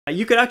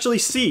You could actually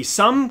see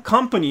some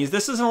companies,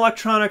 this is an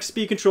electronic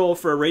speed control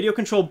for a radio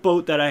control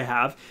boat that I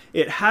have.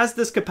 It has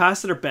this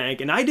capacitor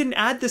bank, and I didn't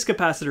add this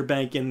capacitor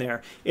bank in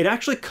there. It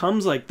actually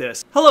comes like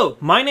this. Hello,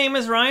 my name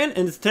is Ryan,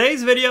 and in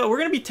today's video we're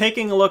going to be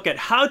taking a look at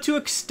how to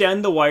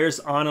extend the wires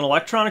on an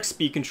electronic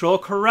speed control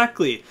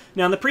correctly.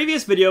 Now in the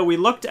previous video we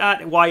looked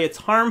at why it's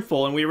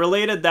harmful, and we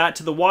related that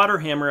to the water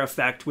hammer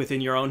effect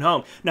within your own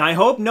home. Now I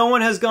hope no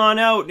one has gone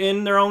out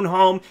in their own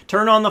home,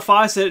 turned on the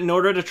faucet in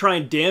order to try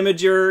and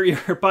damage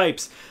your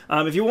pipes.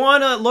 If you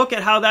want to look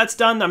at how that's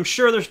done, I'm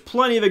sure there's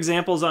plenty of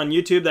examples on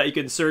YouTube that you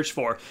can search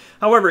for.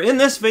 However, in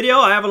this video,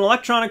 I have an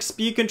electronic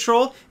speed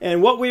control,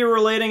 and what we were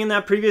relating in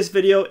that previous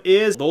video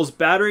is those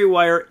battery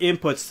wire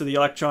inputs to the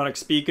electronic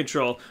speed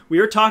control. We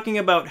were talking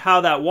about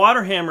how that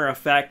water hammer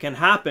effect can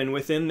happen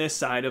within this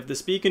side of the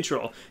speed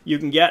control. You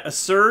can get a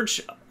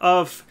surge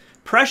of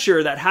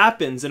pressure that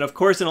happens, and of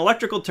course in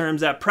electrical terms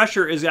that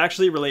pressure is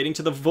actually relating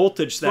to the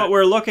voltage. What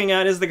we're looking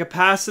at is the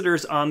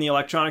capacitors on the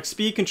electronic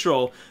speed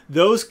control.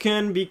 Those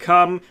can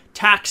become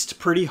taxed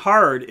pretty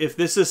hard if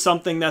this is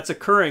something that's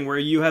occurring where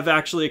you have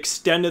actually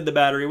extended the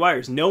battery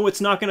wires. No,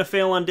 it's not going to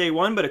fail on day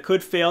 1, but it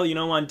could fail, you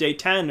know, on day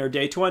 10 or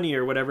day 20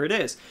 or whatever it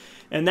is.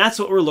 And that's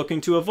what we're looking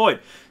to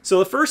avoid. So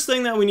the first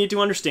thing that we need to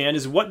understand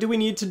is, what do we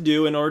need to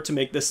do in order to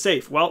make this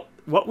safe? Well,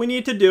 what we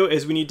need to do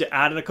is we need to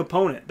add a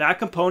component. That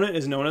component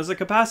is known as a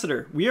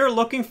capacitor. We are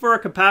looking for a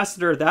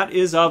capacitor that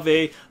is of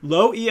a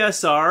low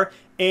ESR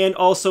and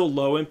also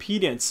low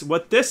impedance.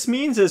 What this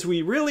means is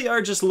we really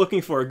are just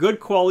looking for a good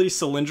quality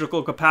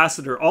cylindrical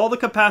capacitor. All the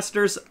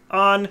capacitors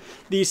on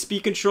these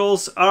speed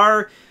controls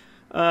are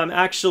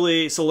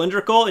actually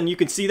cylindrical, and you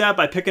can see that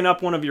by picking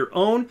up one of your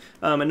own.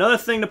 Another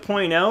thing to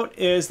point out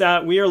is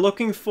that we are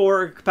looking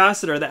for a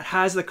capacitor that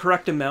has the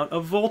correct amount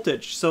of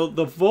voltage. So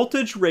the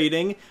voltage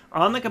rating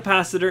on the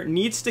capacitor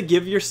needs to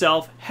give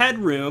yourself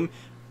headroom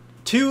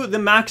to the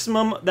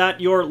maximum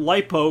that your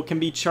LiPo can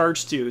be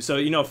charged to. So,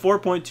 you know,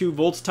 4.2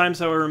 volts times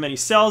however many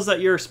cells that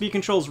your speed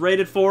control is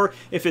rated for.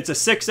 If it's a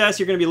 6S,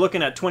 you're going to be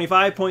looking at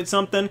 25 point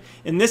something.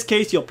 In this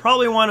case, you'll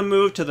probably want to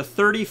move to the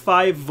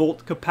 35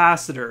 volt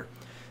capacitor.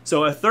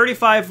 So a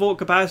 35 volt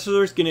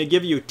capacitor is going to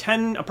give you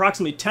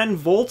approximately 10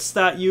 volts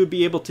that you would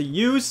be able to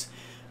use.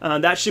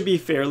 That should be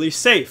fairly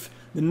safe.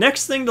 The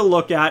next thing to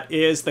look at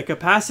is the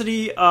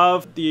capacity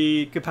of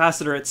the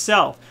capacitor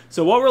itself.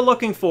 So what we're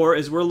looking for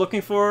is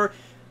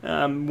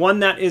one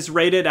that is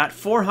rated at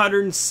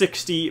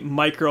 460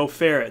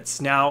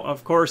 microfarads. Now,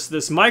 of course,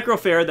 this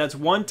microfarad, that's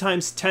 1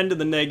 times 10 to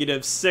the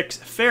negative 6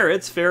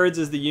 farads. Farads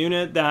is the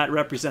unit that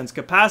represents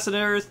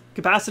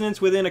capacitance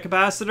within a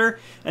capacitor,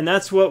 and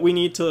that's what we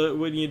need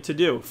to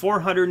do.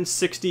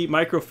 460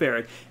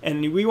 microfarad,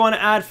 and we want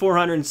to add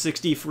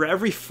 460 for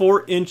every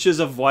 4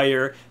 inches of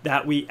wire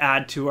that we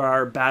add to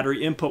our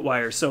battery input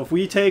wire. So if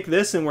we take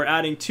this and we're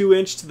adding 2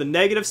 inch to the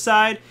negative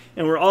side,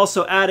 and we're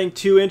also adding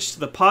 2 inch to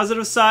the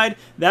positive side,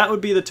 that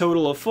would be the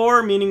total of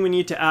 4, meaning we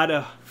need to add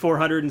a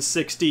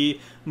 460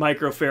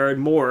 microfarad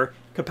more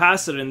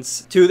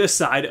capacitance to this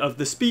side of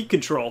the speed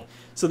control.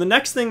 So the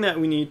next thing that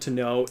we need to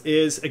know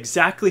is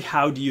exactly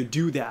how do you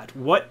do that?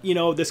 What, you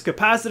know, this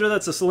capacitor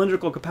that's a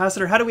cylindrical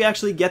capacitor, how do we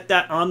actually get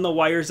that on the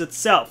wires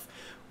itself?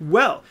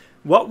 Well,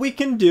 what we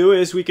can do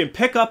is we can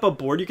pick up a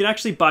board. You can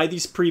actually buy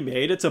these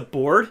pre-made. It's a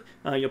board.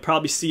 You'll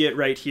probably see it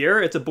right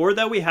here. It's a board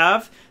that we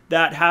have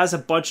that has a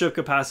bunch of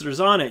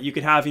capacitors on it. You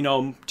could have, you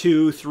know,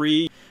 2,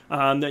 3.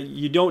 That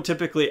you don't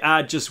typically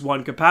add just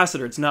one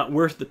capacitor. It's not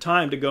worth the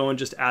time to go and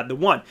just add the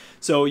one.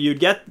 So you'd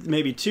get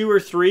maybe 2 or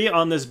 3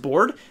 on this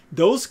board.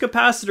 Those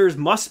capacitors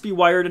must be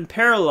wired in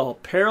parallel.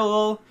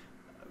 Parallel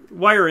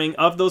wiring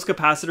of those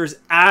capacitors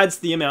adds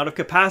the amount of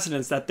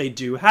capacitance that they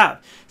do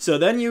have. So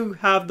then you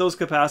have those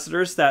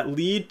capacitors that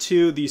lead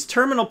to these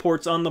terminal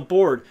ports on the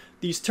board.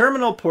 These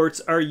terminal ports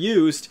are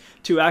used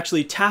to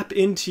actually tap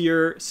into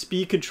your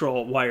speed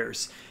control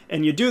wires.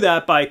 And you do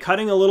that by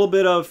cutting a little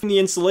bit of the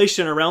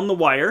insulation around the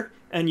wire,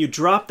 and you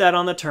drop that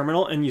on the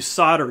terminal and you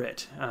solder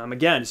it.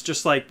 Again, it's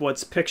just like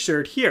what's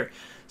pictured here.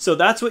 So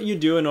that's what you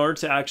do in order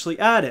to actually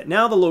add it.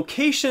 Now the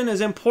location is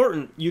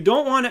important. You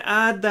don't want to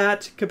add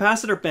that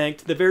capacitor bank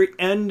to the very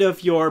end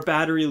of your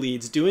battery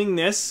leads. Doing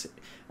this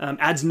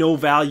adds no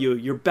value.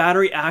 Your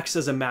battery acts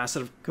as a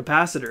massive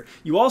capacitor.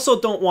 You also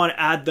don't want to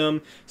add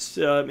them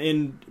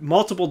in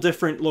multiple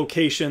different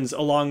locations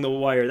along the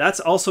wire. That's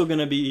also going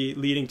to be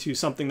leading to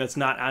something that's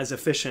not as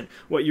efficient.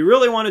 What you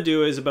really want to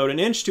do is about 1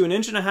 inch to 1.5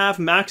 inches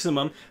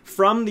maximum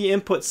from the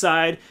input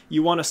side.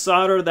 You want to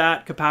solder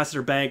that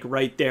capacitor bank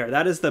right there.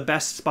 That is the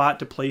best spot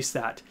to place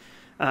that.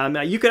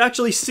 Now you could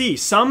actually see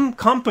some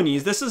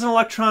companies, this is an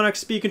electronic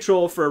speed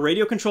control for a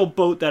radio control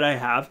boat that I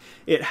have.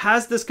 It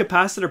has this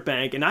capacitor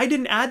bank, and I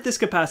didn't add this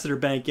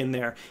capacitor bank in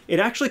there. It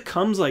actually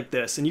comes like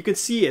this, and you can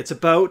see it's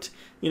about,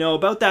 you know,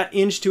 about that 1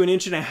 inch to 1.5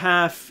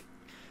 inches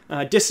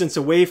distance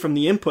away from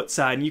the input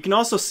side. And you can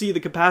also see the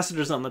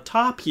capacitors on the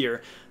top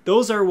here.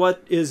 Those are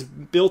what is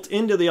built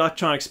into the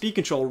electronic speed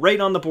control right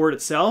on the board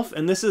itself,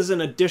 and this is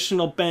an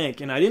additional bank.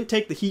 And I didn't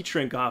take the heat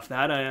shrink off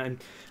that.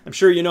 I'm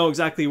sure you know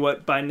exactly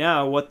by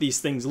now what these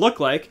things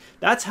look like.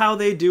 That's how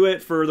they do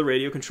it for the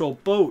radio control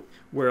boat.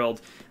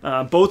 world.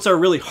 Boats are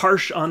really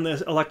harsh on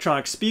the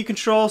electronic speed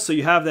control, so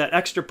you have that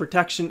extra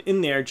protection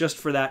in there just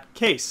for that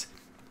case.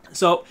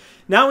 So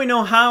now we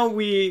know how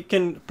we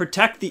can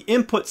protect the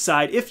input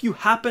side if you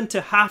happen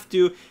to have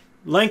to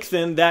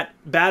lengthen that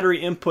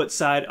battery input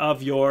side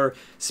of your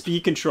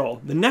speed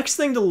control. The next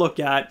thing to look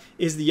at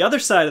is the other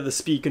side of the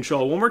speed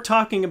control when we're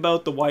talking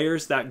about the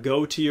wires that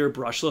go to your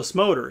brushless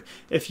motor.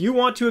 If you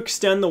want to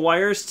extend the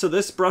wires to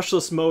this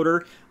brushless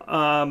motor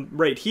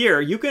right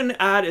here, you can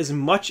add as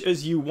much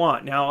as you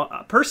want.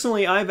 Now,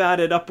 personally, I've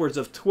added upwards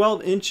of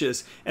 12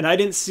 inches and I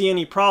didn't see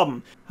any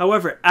problem.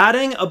 However,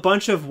 adding a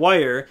bunch of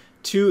wire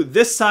to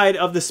this side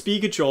of the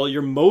speed control,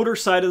 your motor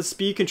side of the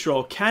speed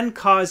control, can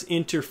cause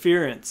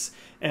interference.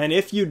 And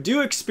if you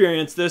do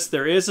experience this,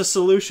 there is a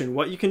solution.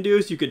 What you can do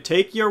is you could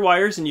take your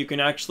wires and you can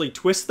actually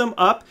twist them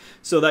up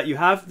so that you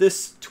have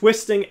this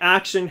twisting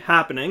action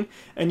happening,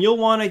 and you'll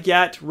want to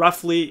get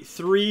roughly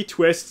 3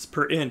 twists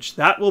per inch.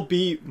 That will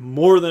be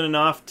more than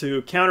enough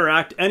to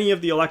counteract any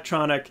of the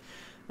electronic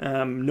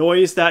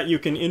noise that you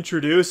can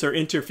introduce or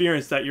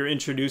interference that you're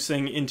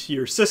introducing into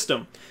your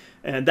system.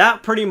 And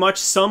that pretty much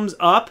sums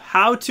up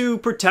how to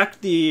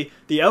protect the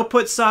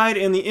output side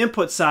and the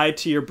input side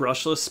to your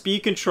brushless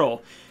speed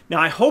control. Now,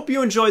 I hope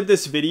you enjoyed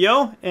this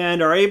video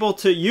and are able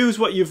to use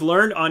what you've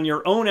learned on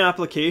your own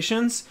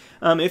applications.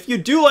 If you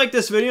do like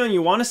this video and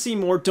you want to see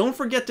more, don't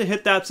forget to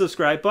hit that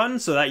subscribe button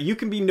so that you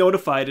can be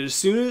notified as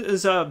soon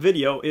as a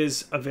video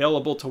is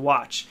available to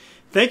watch.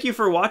 Thank you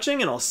for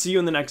watching, and I'll see you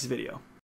in the next video.